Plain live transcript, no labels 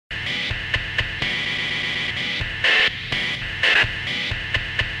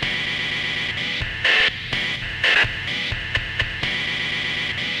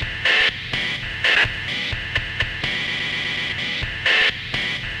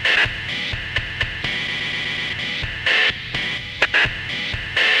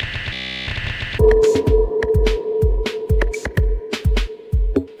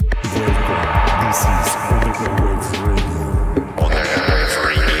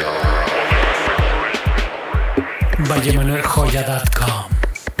ValleManuelJoya.com.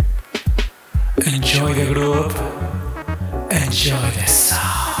 Enjoy the group, enjoy the sound.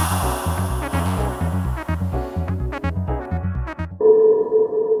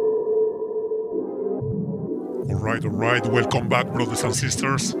 Alright, welcome back, brothers and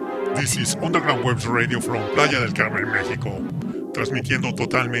sisters. This is Underground Webs Radio from Playa del Carmen, México, transmitiendo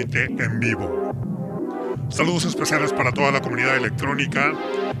totalmente en vivo. Saludos especiales para toda la comunidad electrónica: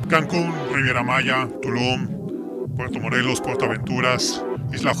 Cancún, Riviera Maya, Tulum, Puerto Morelos, Puerto Aventuras,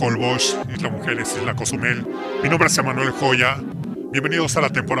 Isla Holbox, Isla Mujeres, Isla Cozumel. Mi nombre es Emanuel Joya. Bienvenidos a la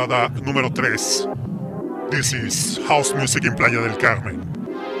temporada número 3. This is House Music in Playa del Carmen.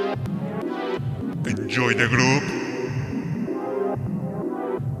 Enjoy the group.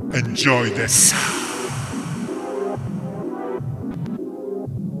 Enjoy the sound.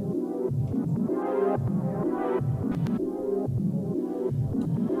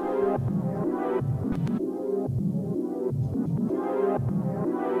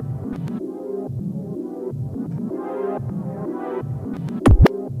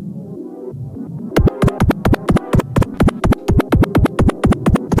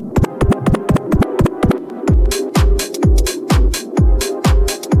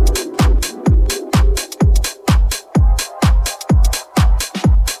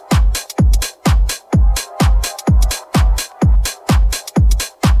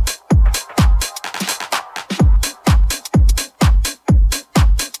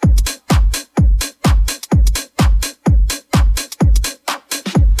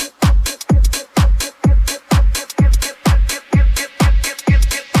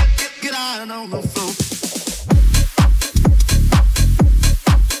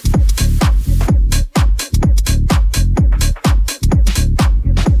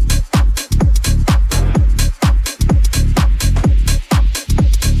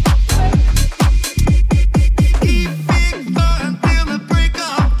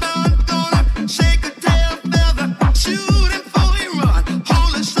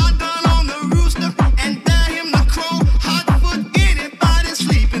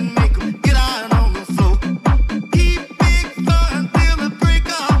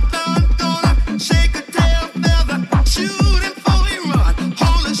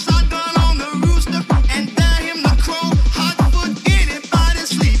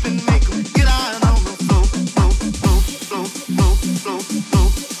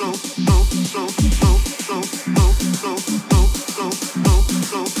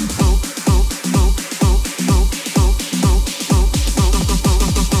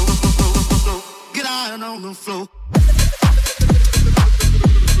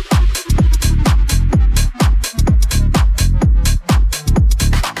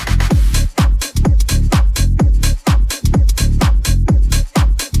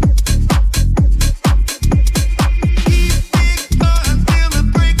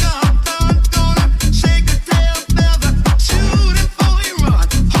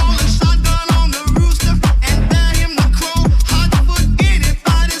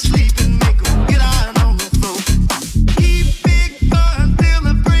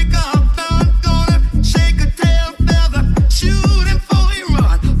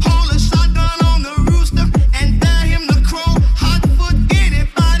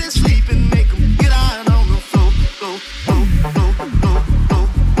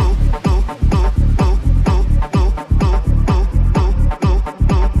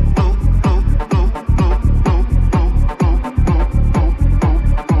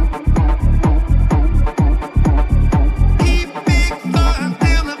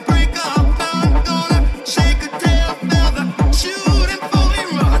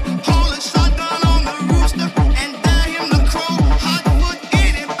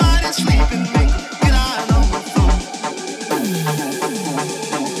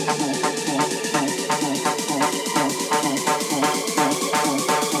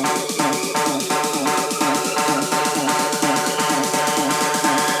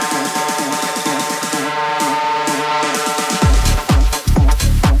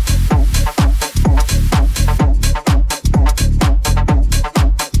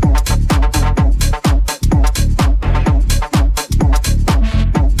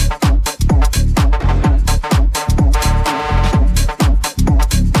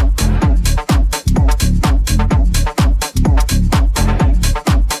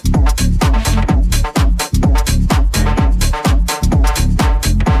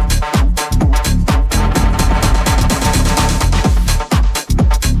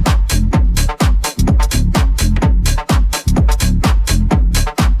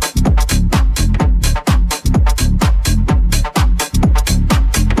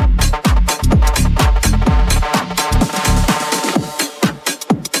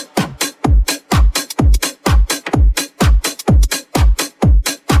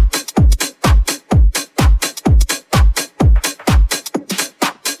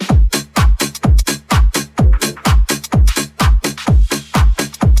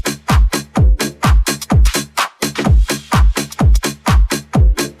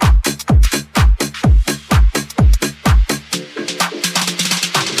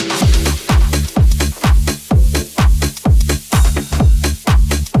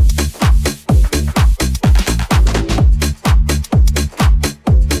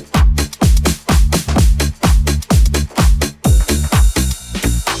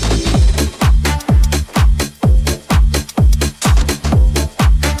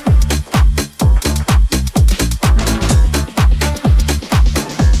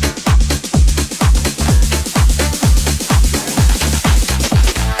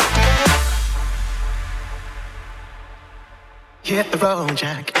 Hit the road,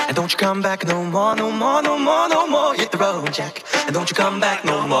 Jack, and don't you come back no more, no more, no more, no more. Hit the road, Jack, and don't you come back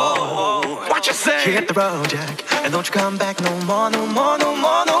no more. What you say? Hit the road, Jack, and don't you come back no more, no more, no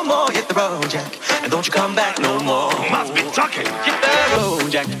more, no more. Hit the road, Jack, and don't you come back no more. Must be talking. Hit the road,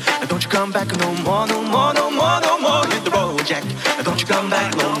 Jack, and don't you come back no more, no more, no more, no more. Hit the road, Jack, and don't you come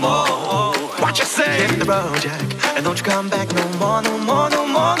back no more. What you say? Hit the road, Jack, and don't you come back no more, no more, no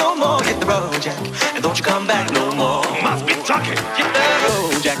more, no more. Hit the road, Jack, and don't you come back no more. Must be talking. Hit the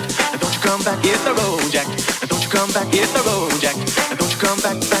road, Jack, and don't you come back. Hit the road, Jack, and don't you come back. Hit the road, Jack, and don't you come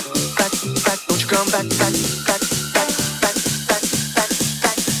back, back, back, back. Don't you come back, back, back, back, back, back, back, back, back,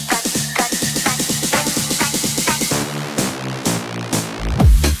 back.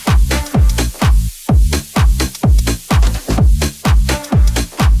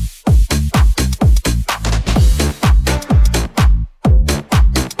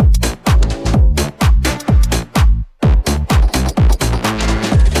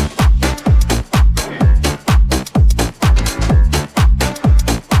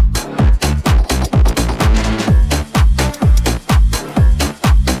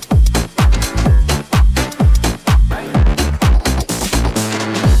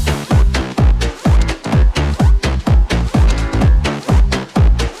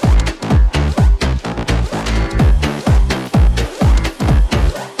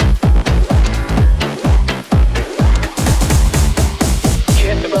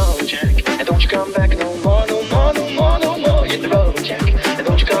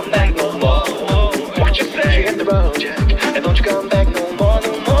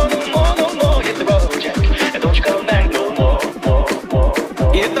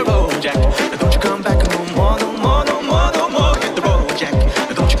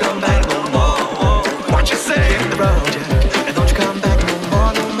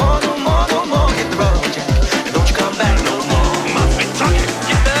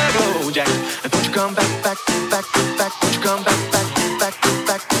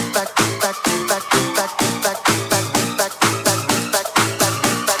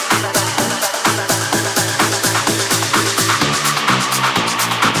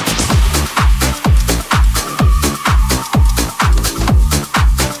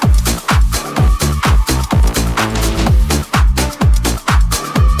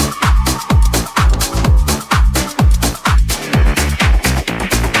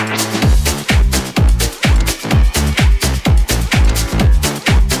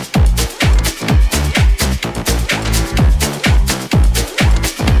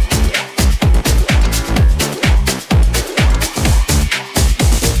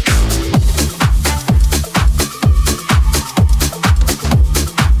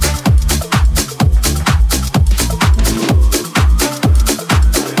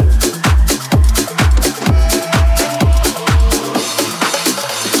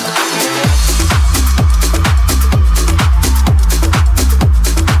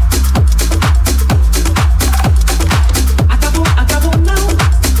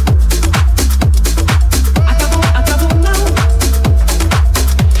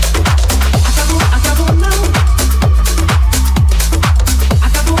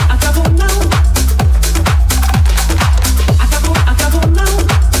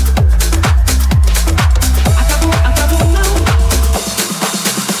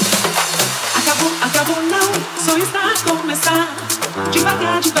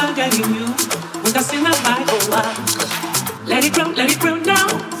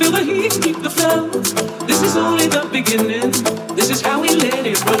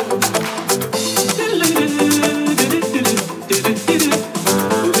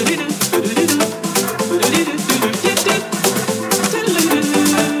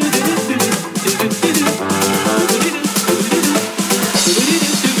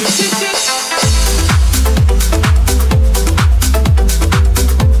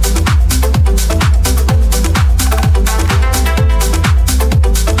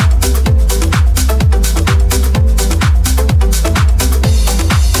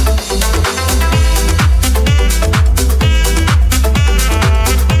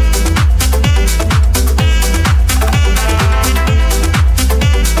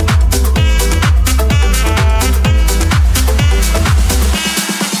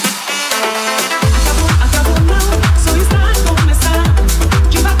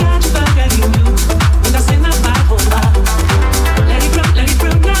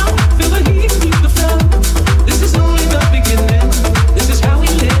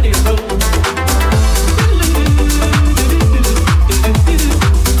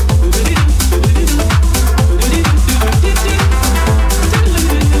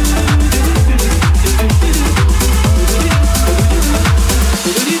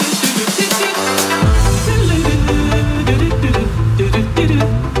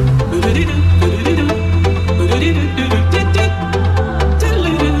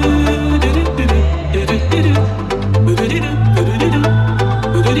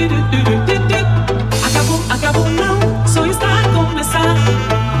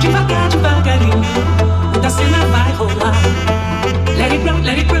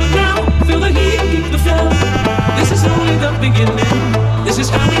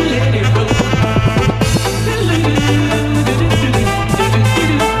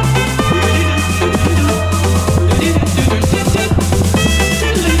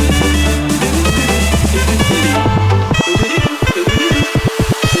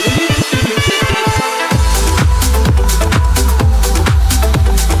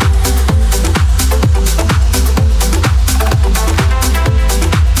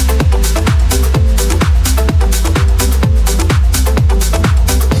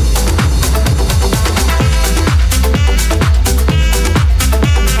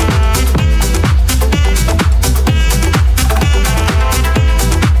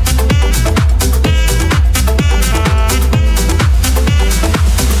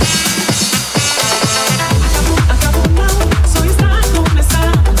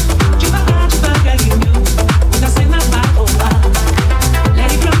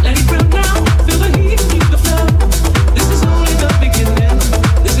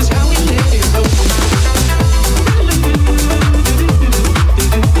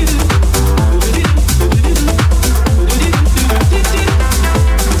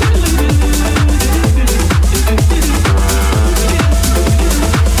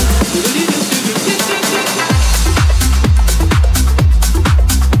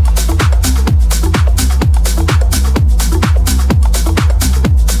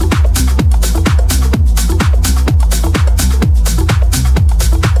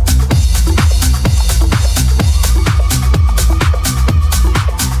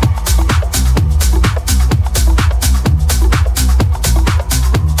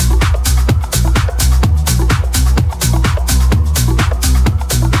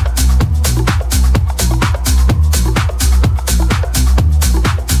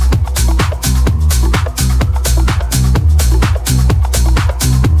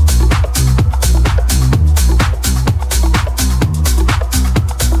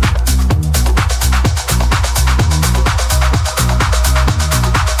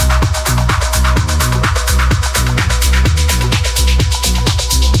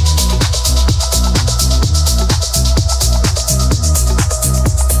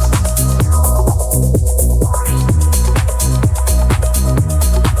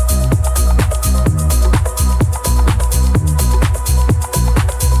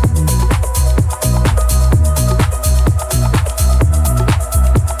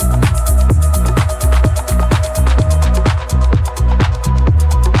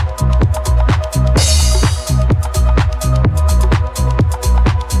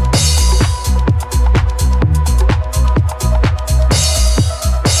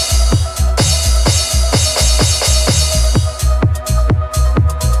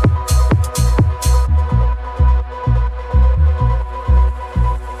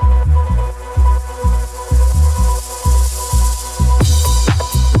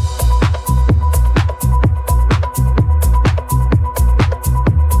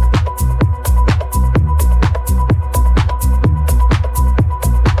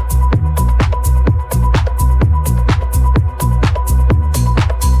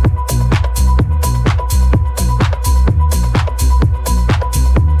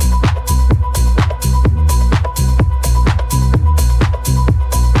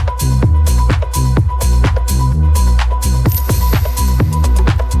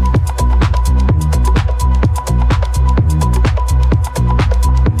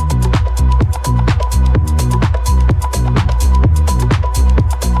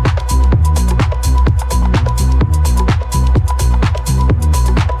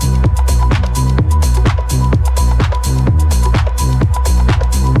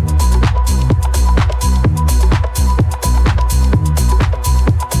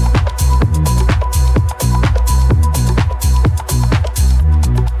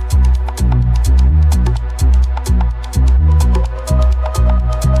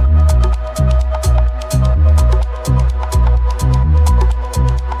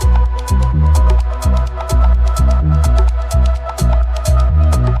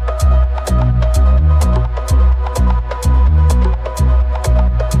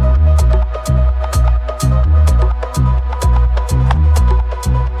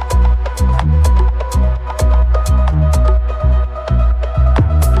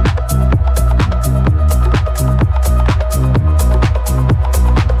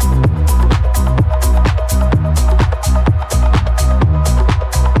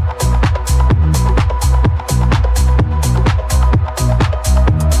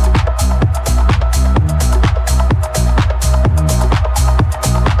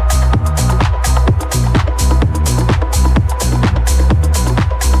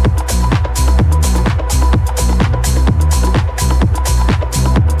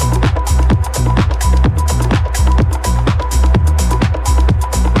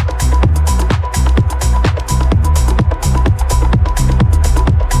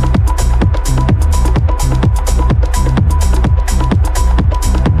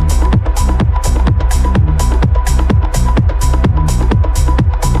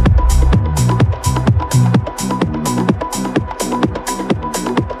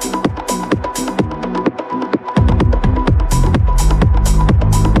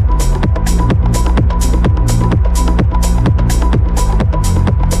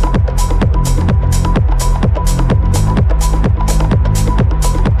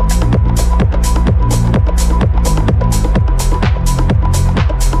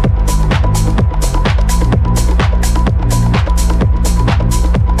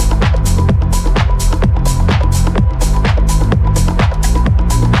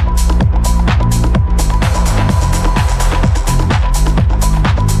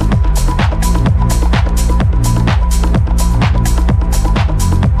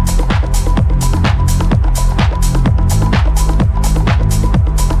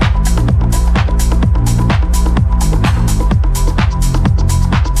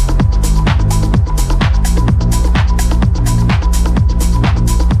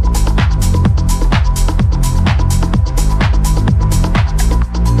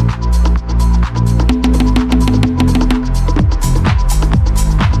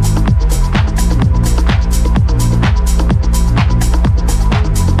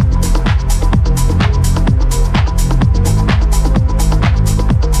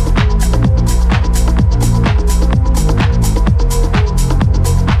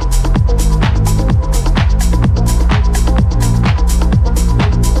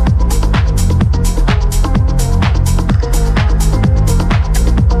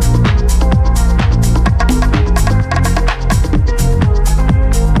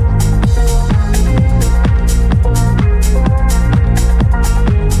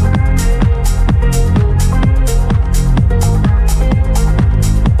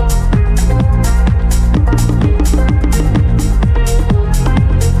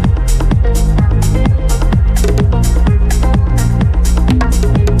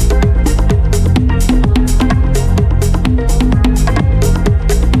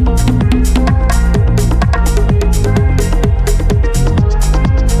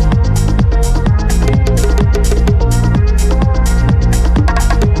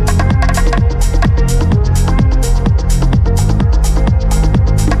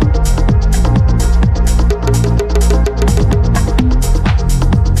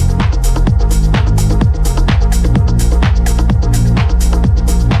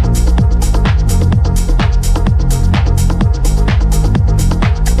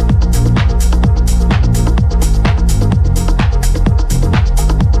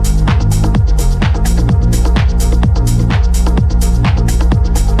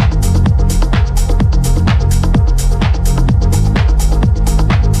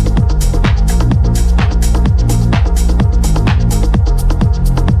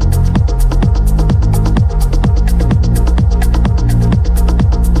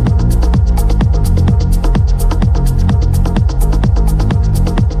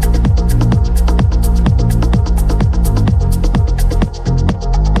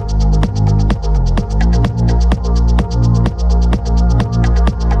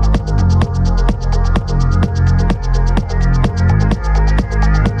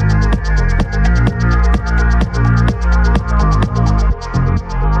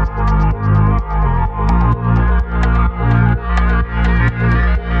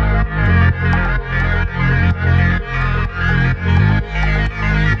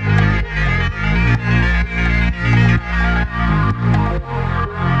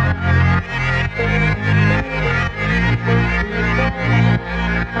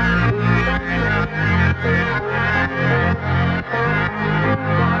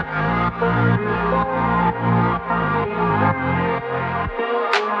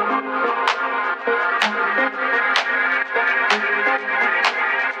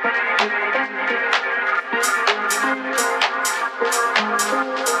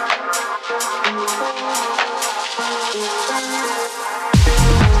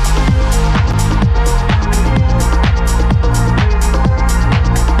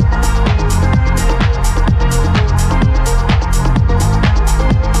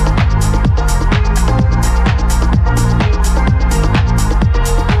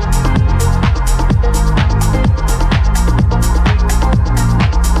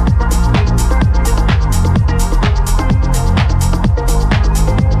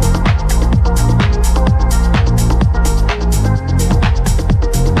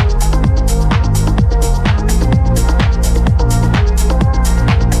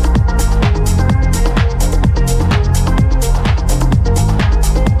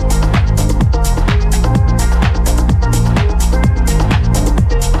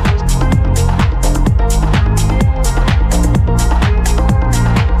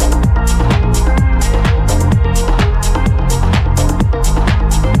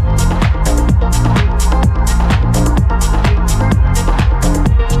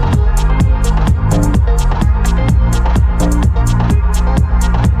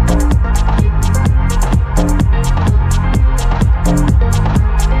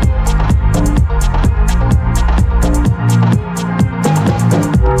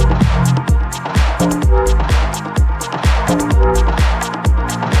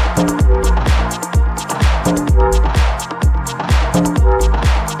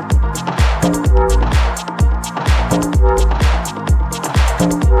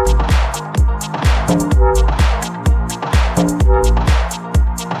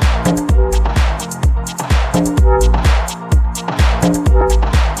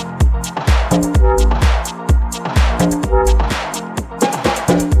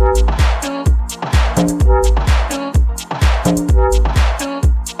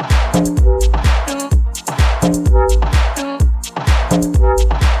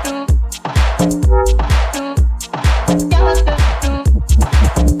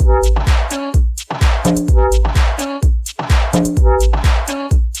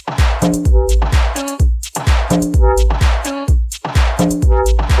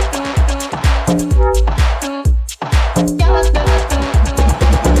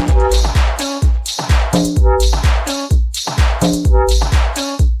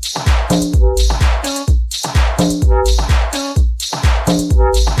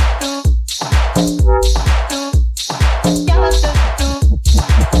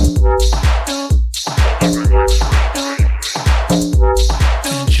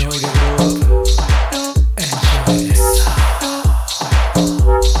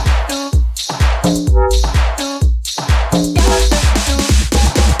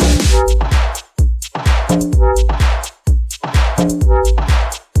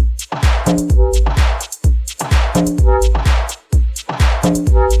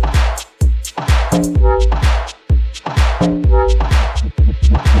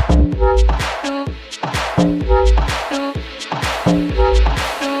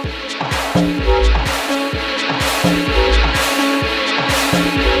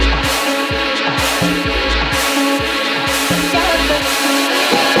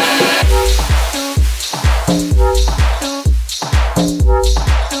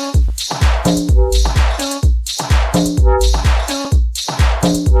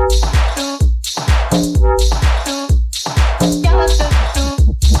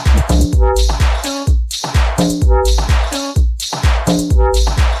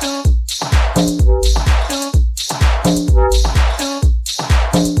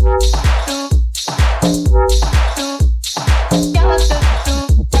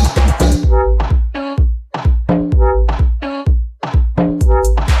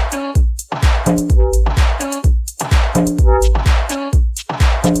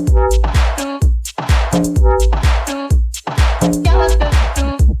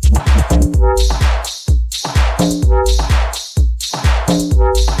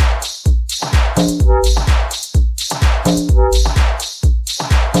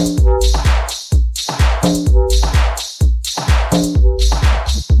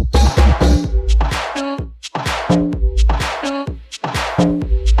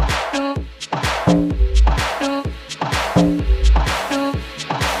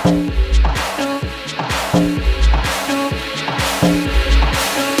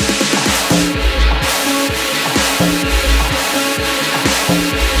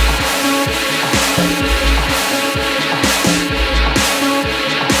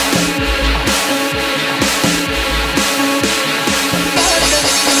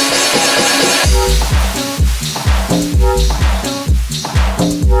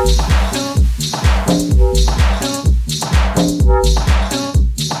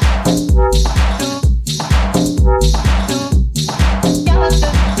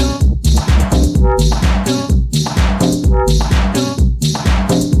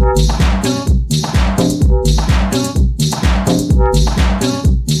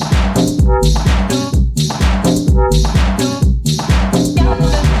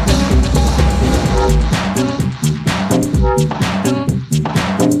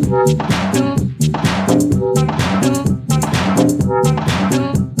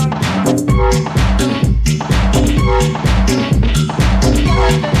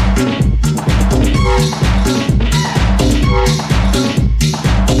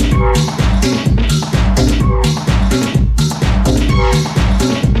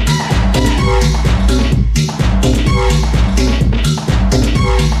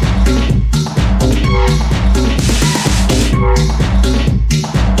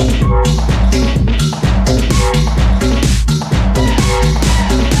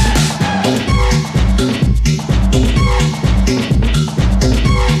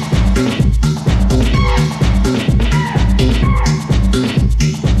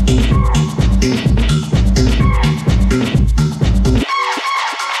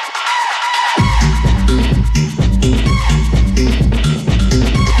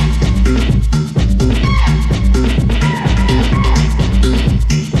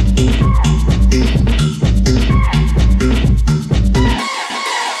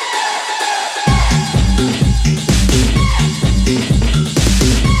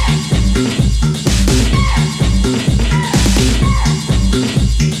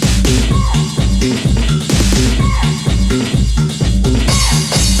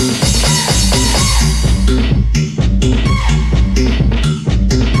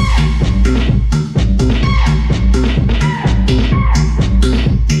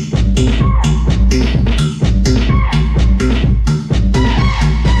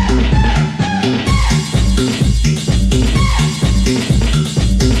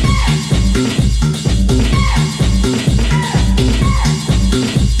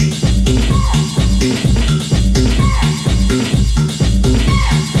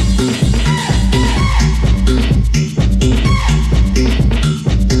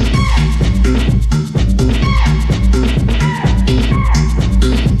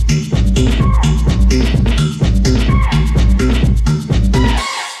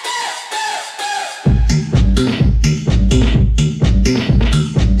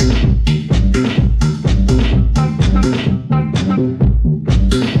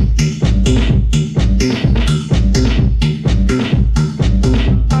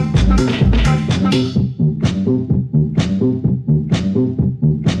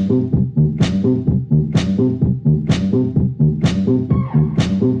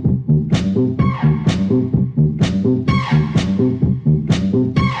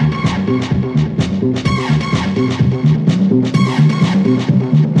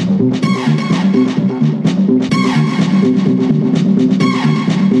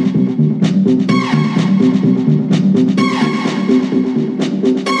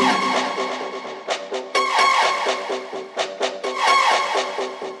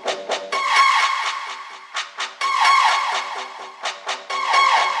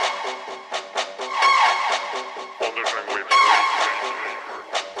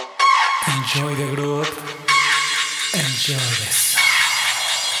 Enjoy the groove. Enjoy the sound.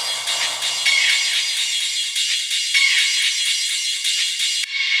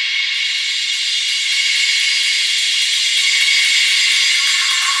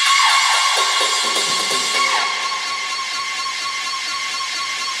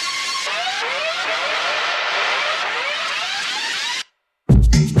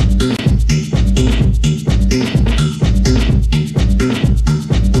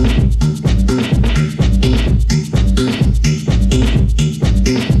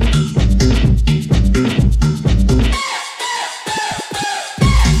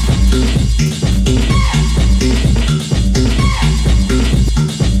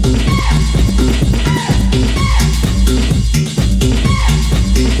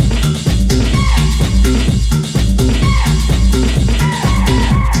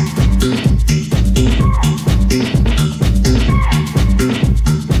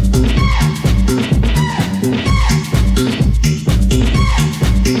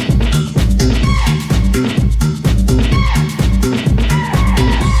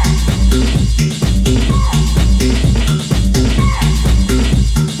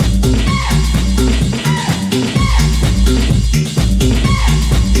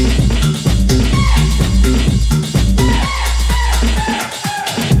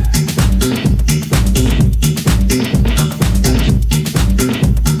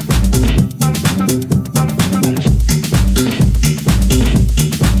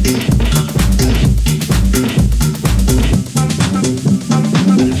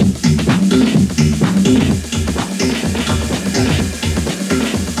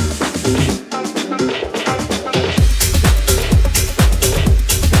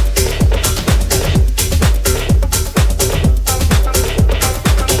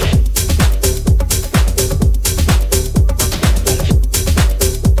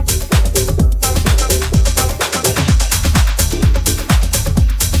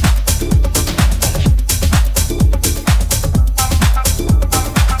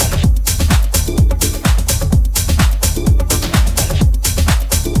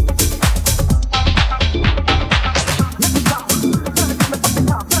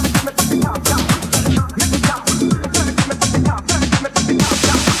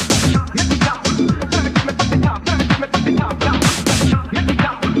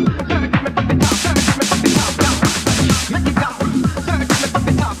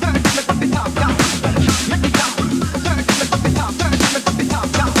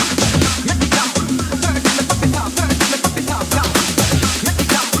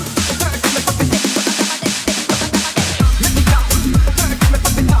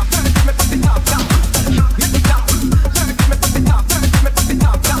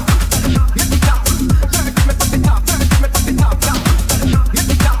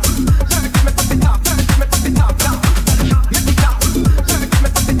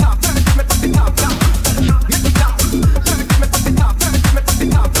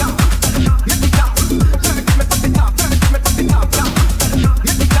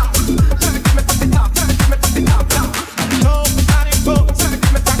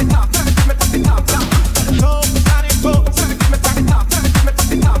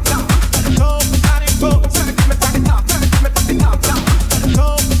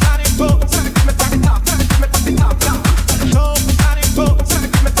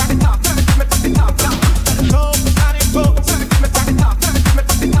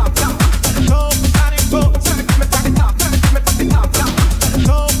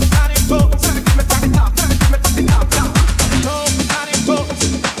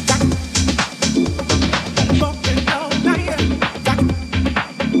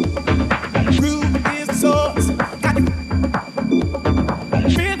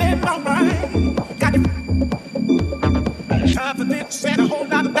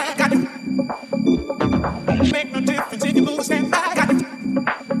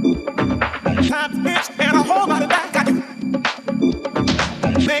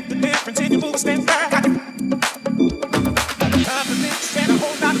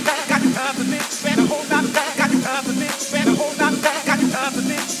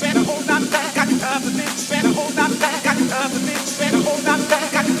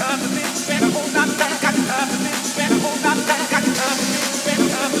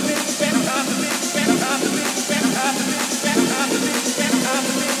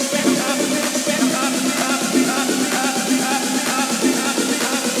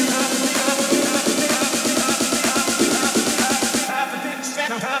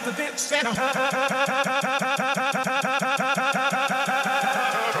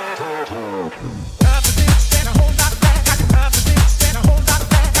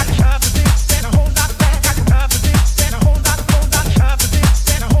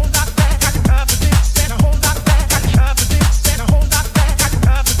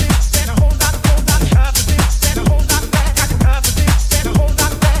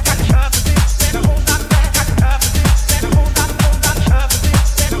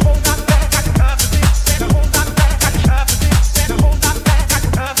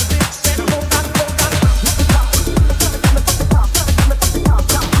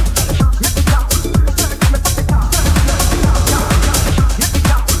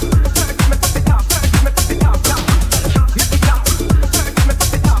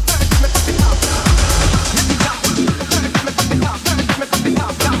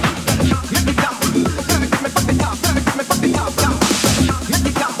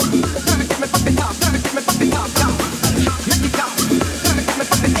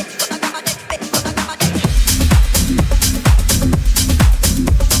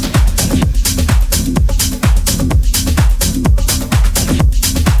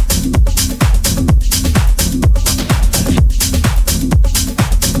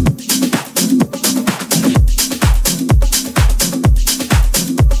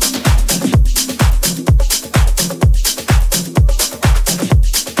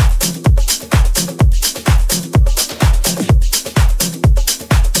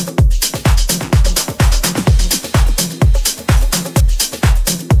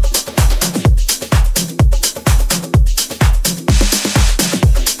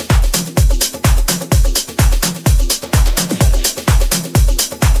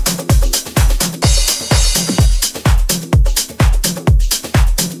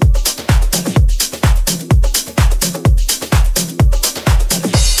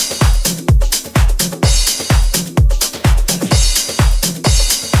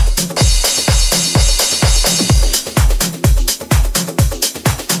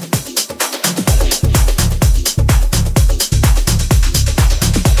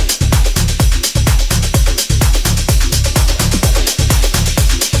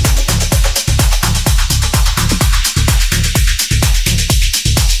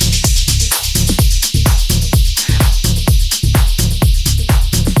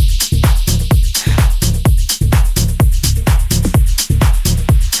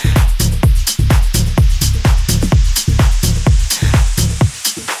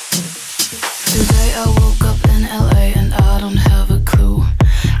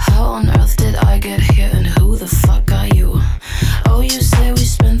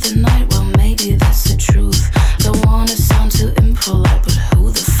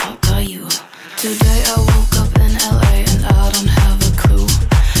 Today I woke up in LA and I don't have a clue.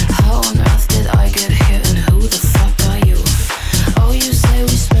 How on earth did I get here and who the fuck are you? Oh, you say we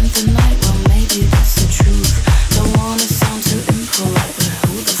spent the night, well maybe that's the truth. Don't wanna sound too impolite, but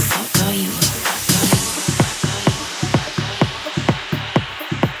who the fuck are you?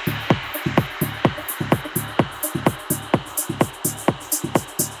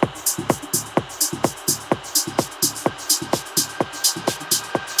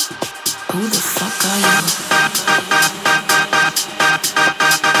 Who the fuck are you?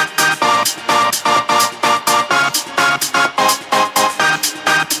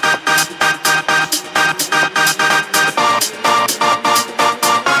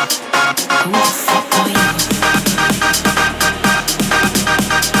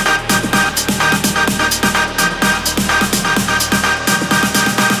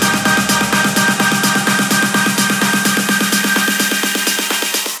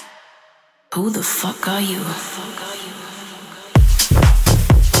 Who the fuck are you?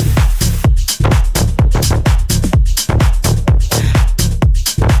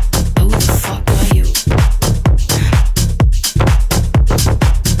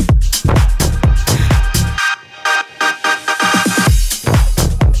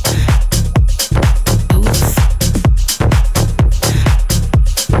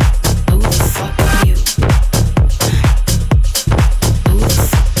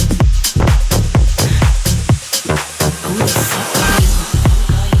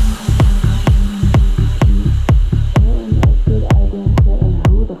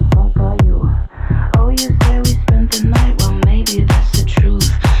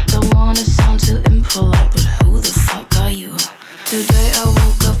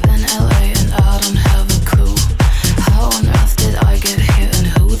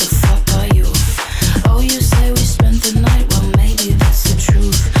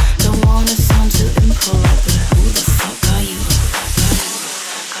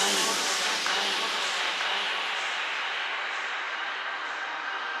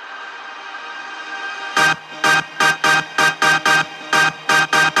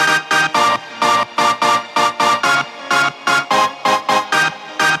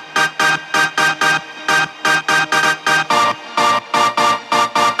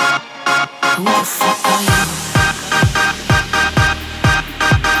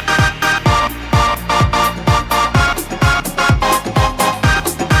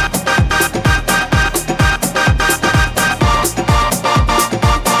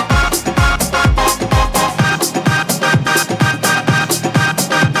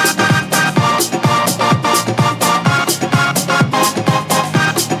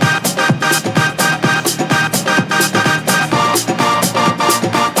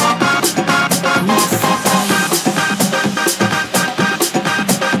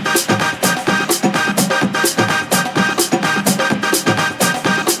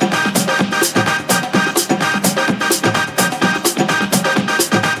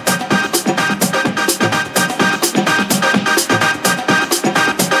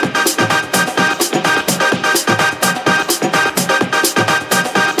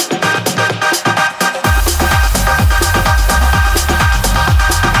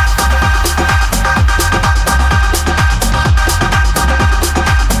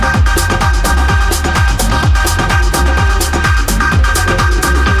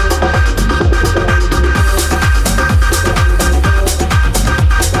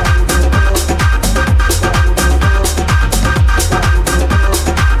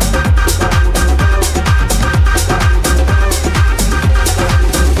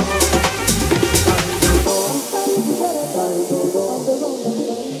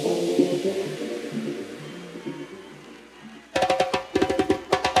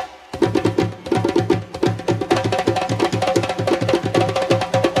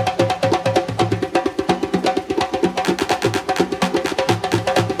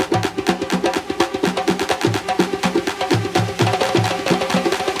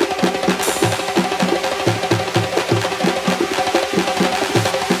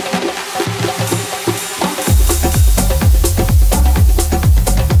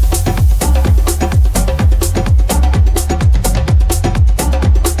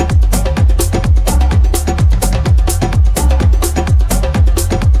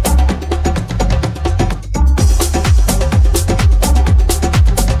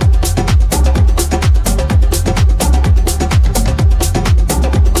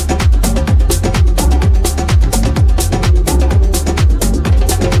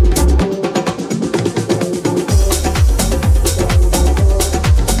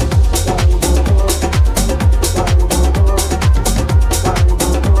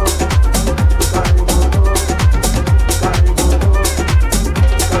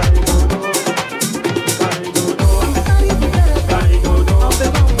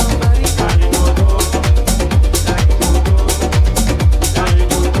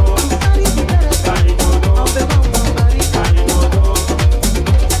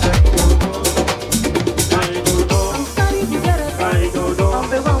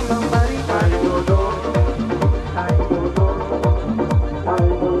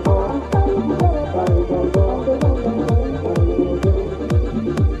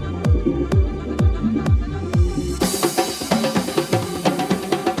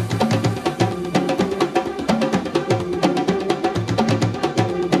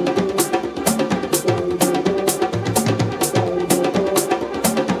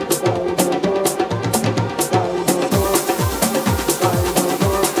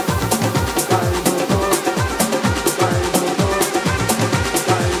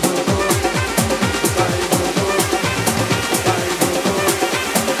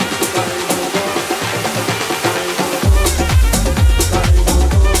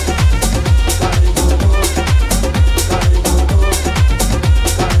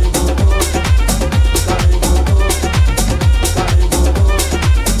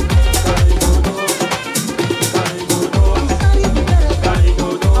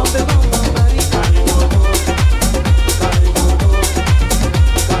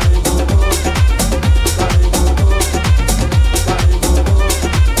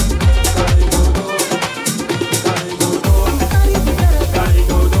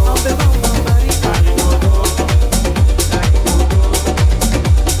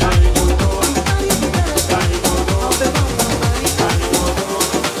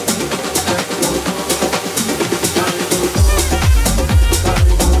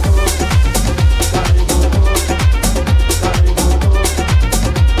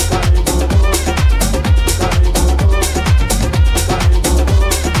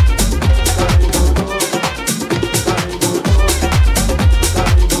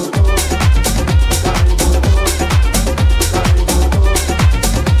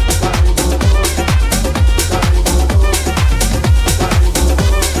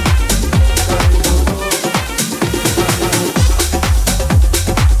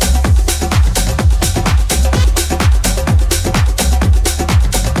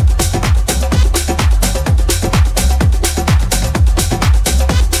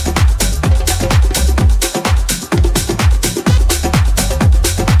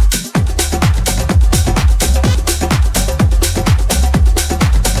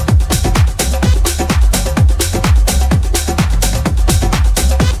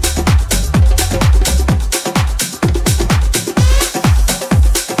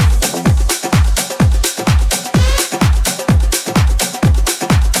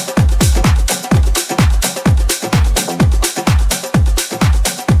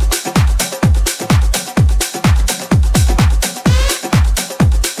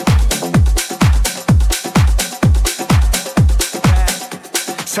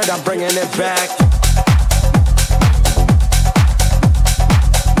 Said I'm bringing it back.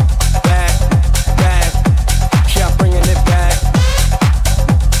 Back, back. Yeah, I'm bringing it back.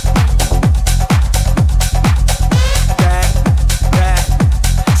 Back, back.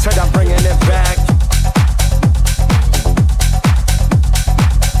 Said I'm bringing it back.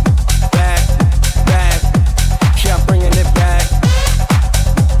 Back, back. Yeah, I'm bringing it back.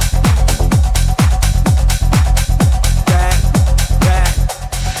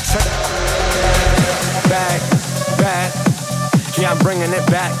 Yeah, I'm bringing it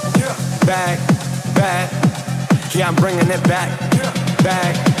back, back, back. Yeah, I'm bringing it back,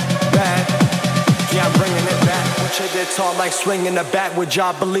 back, back. Yeah, I'm bringing it back. What you did tall like swinging the bat. Would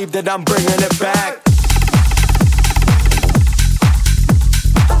y'all believe that I'm bringing it back?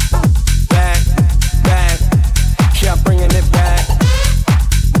 Back, back. Yeah, I'm bringing it back.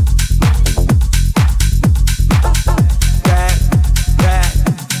 Back, back.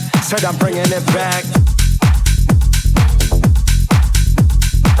 Said I'm bringing it back.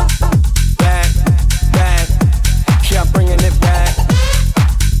 Yeah, I'm bringing it back.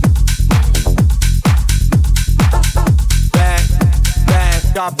 Back,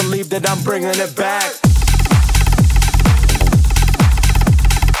 back. I believe that I'm bringing it back.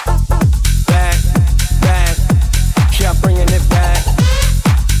 Back, back. Yeah, I'm bringing it back.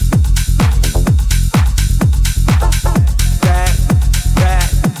 Back, back.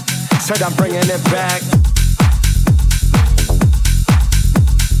 Said I'm bringing it back.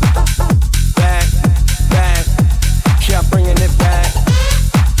 Yeah, I'm bringing it back.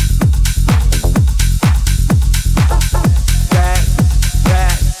 Back,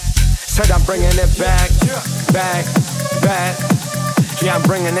 back. Said I'm bringing it back. Back, back. Yeah, I'm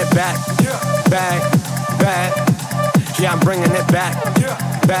bringing it back. Back, back. Yeah, I'm bringing it back.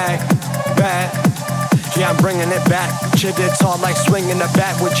 Back, back. Yeah, I'm bringing it back. Shit, it's all like swinging the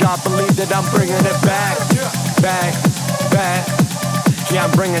bat. Would y'all believe that I'm bringing it back? Back, back. Yeah,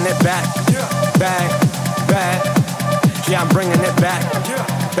 I'm bringing it back. Back, back. Yeah, I'm bringing it back,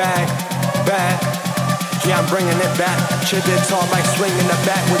 back, back. Yeah, I'm bringing it back. Shit, it's all like swinging the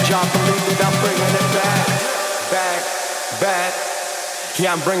bat. Would y'all believe that I'm bringing it back, back, back.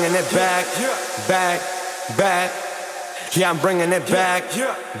 Yeah, I'm bringing it back, back, back. Yeah, I'm bringing it back,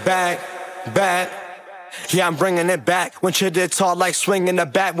 back, back. Yeah, I'm bringing it back. When shit, it's all like swinging the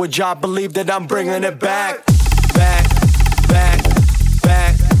bat. Would y'all believe that I'm bringing it back, back, back,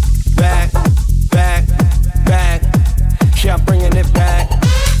 back, back, back, back. Yeah, I'm bringing it back,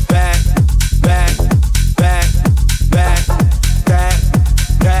 back, back, back, back, back,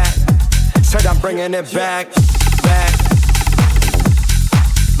 back. Said I'm bringing it back, back,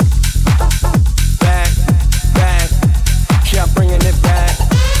 back, back. Yeah, I'm bringing it back,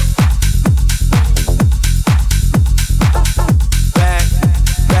 back,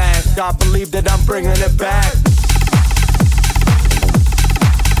 back. I believe that I'm bringing it back.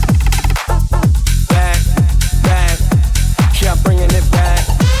 Yeah, I'm bringing it back.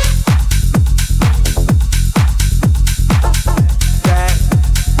 Back,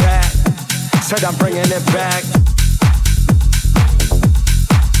 back. Said I'm bringing it back.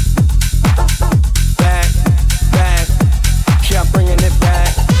 Back, back. Yeah, I'm bringing it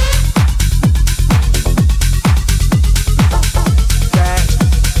back. Back,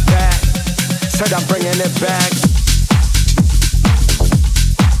 back. Said I'm bringing it back.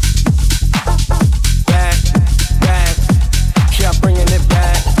 Yeah, I'm bringing it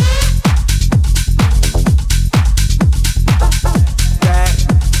back. Back,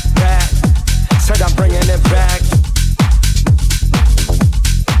 back. Said I'm bringing it back.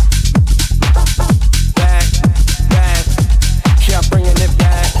 Back, back. Yeah, I'm bringing it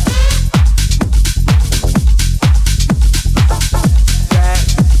back. Back,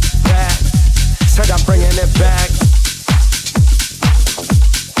 back. Said I'm bringing it back.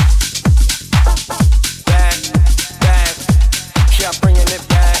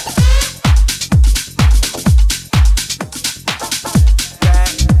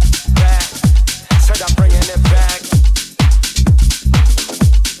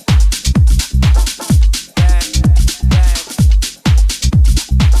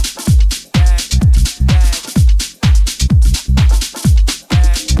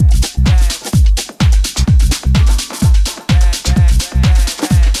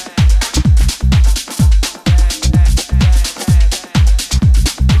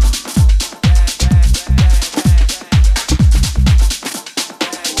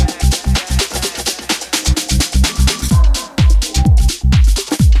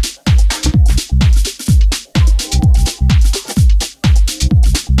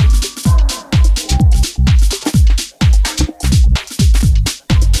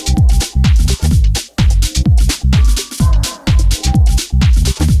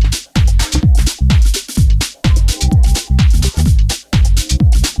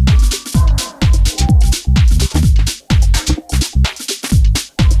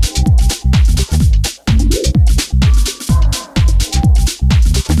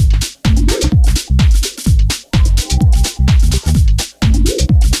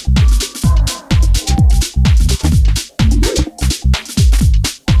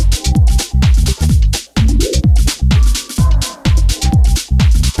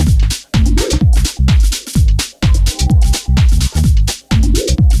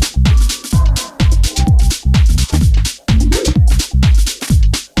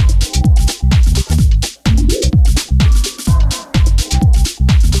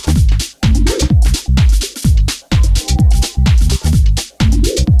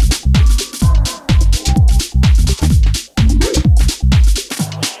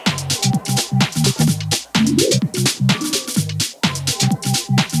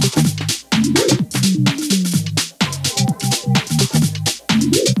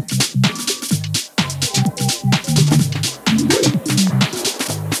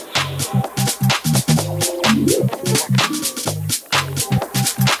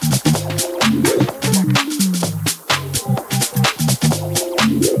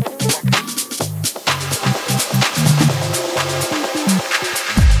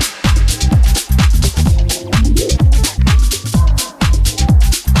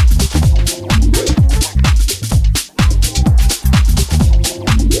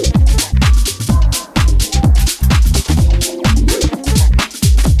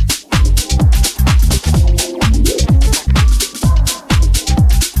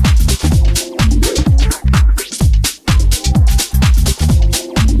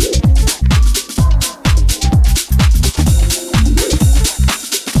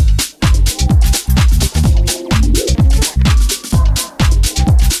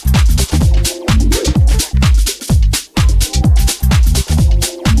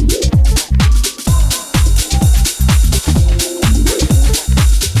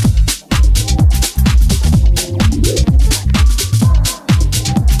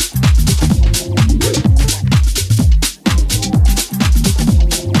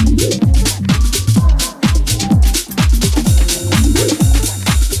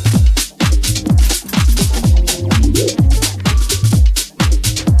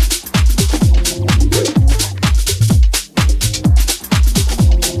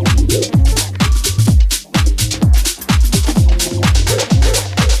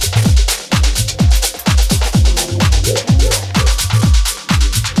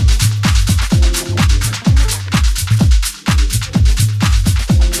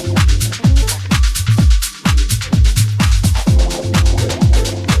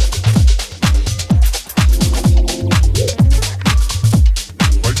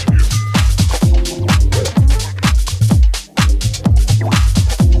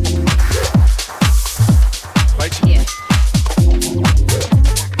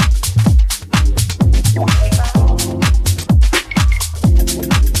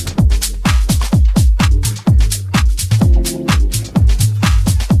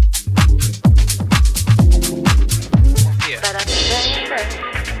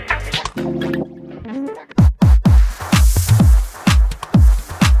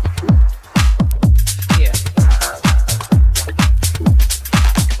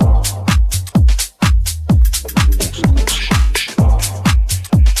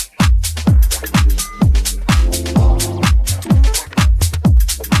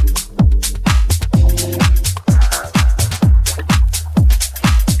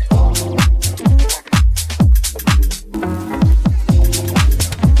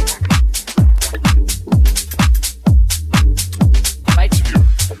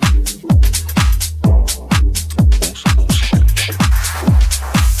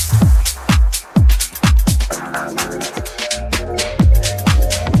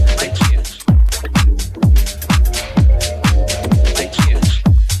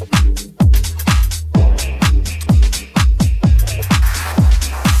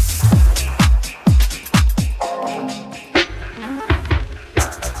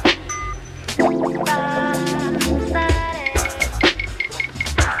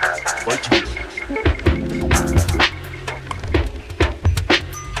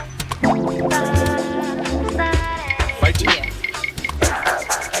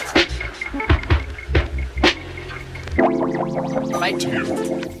 Right here.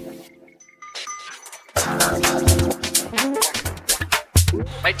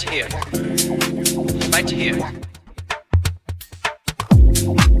 Right here. Right here.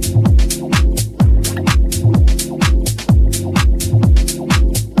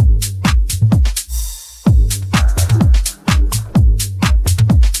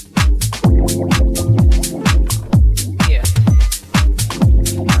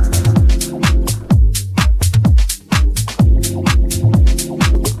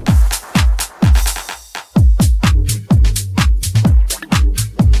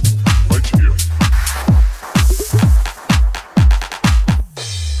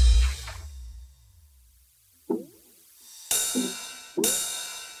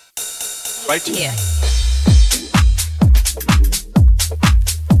 Right here.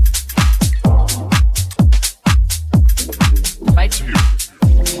 Right here.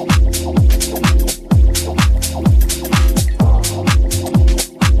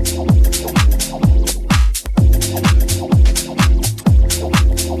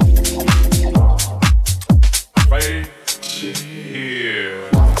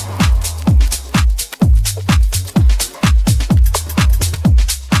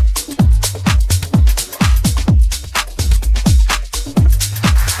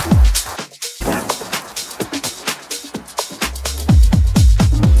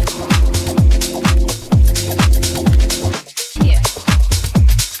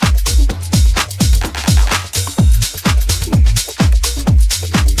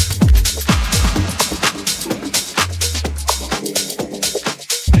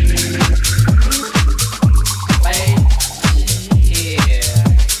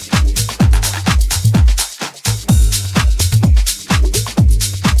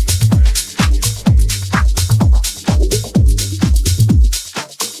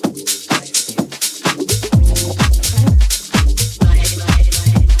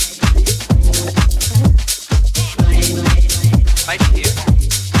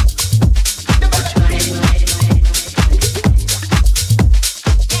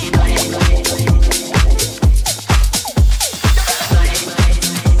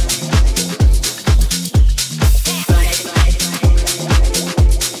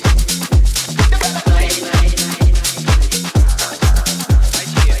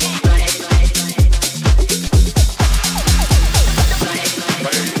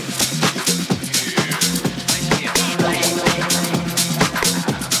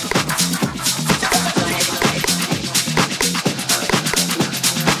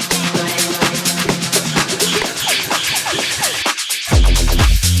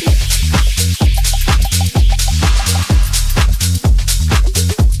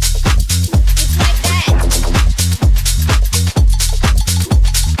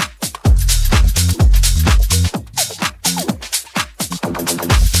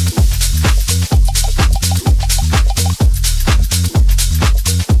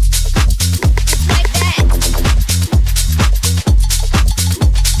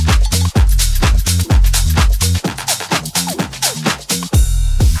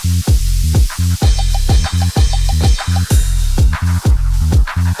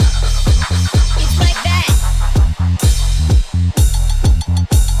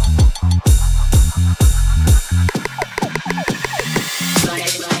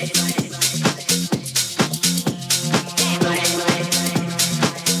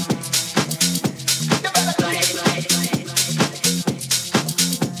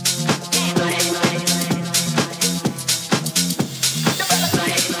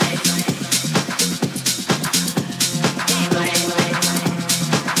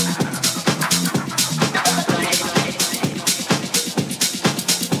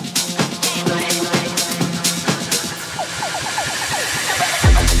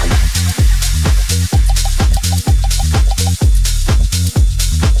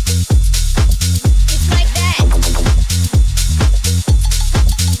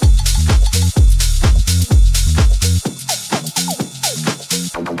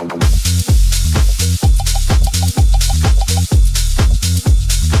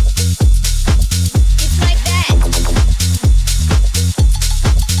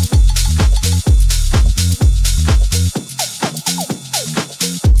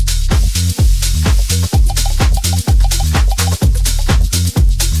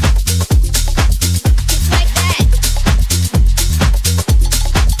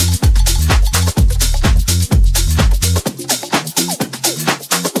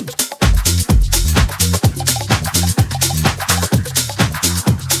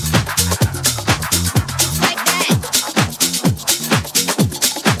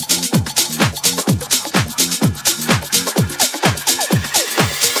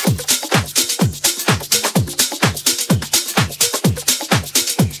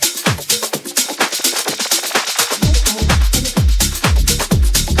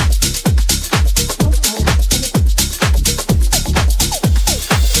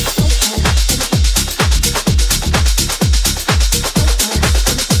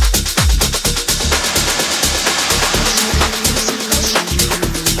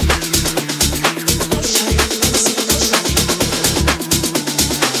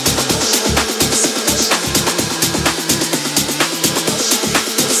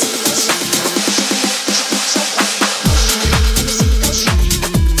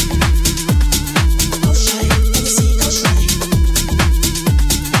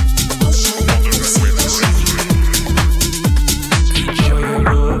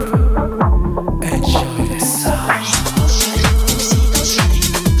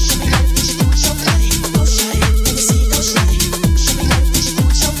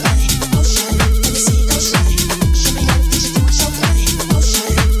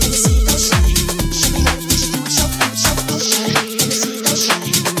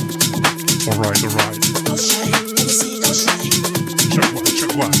 Alright.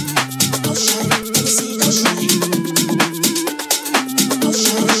 Check one.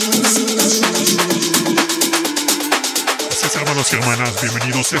 Así es, hermanos y hermanas,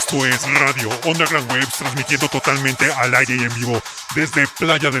 bienvenidos. Esto es Radio Underground Waves, transmitiendo totalmente al aire y en vivo desde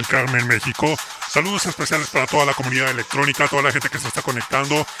Playa del Carmen, México. Saludos especiales para toda la comunidad electrónica, toda la gente que se está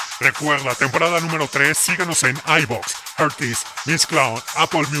conectando. Recuerda, temporada número 3, síganos en iVoox, Heartis, Mixcloud,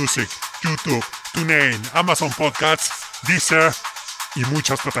 Apple Music, YouTube, TuneIn, Amazon Podcasts, Deezer y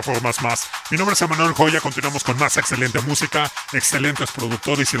muchas plataformas más. Mi nombre es Emanuel Joya, continuamos con más excelente música, excelentes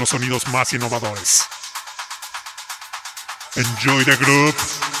productores y los sonidos más innovadores. Enjoy the group.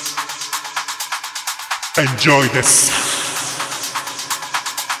 Enjoy the sound.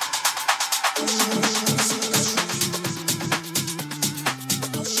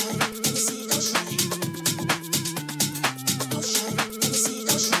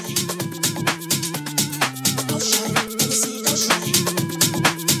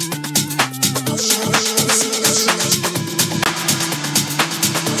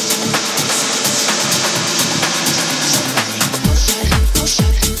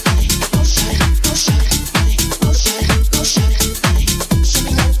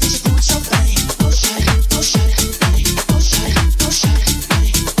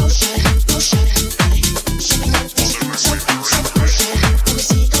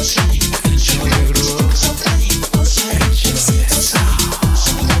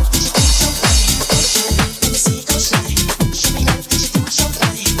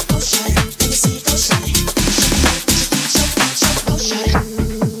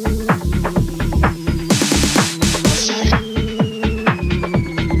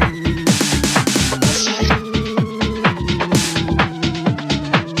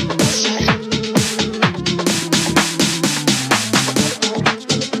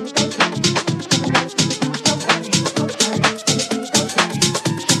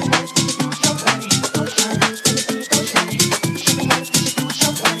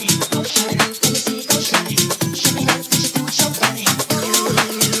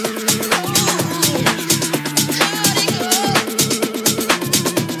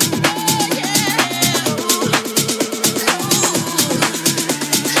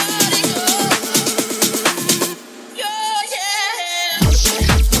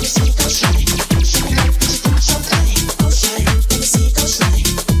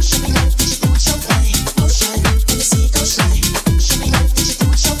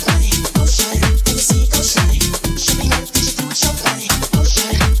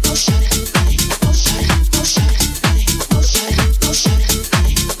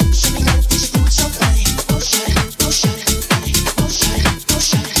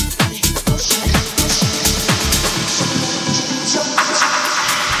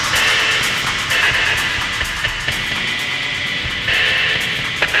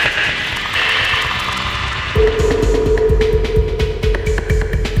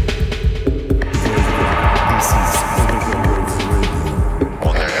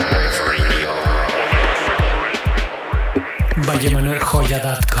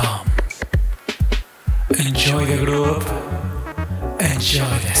 VallemanuelJoya.com. Enjoy the group.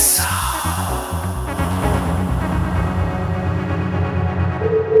 Enjoy the sound.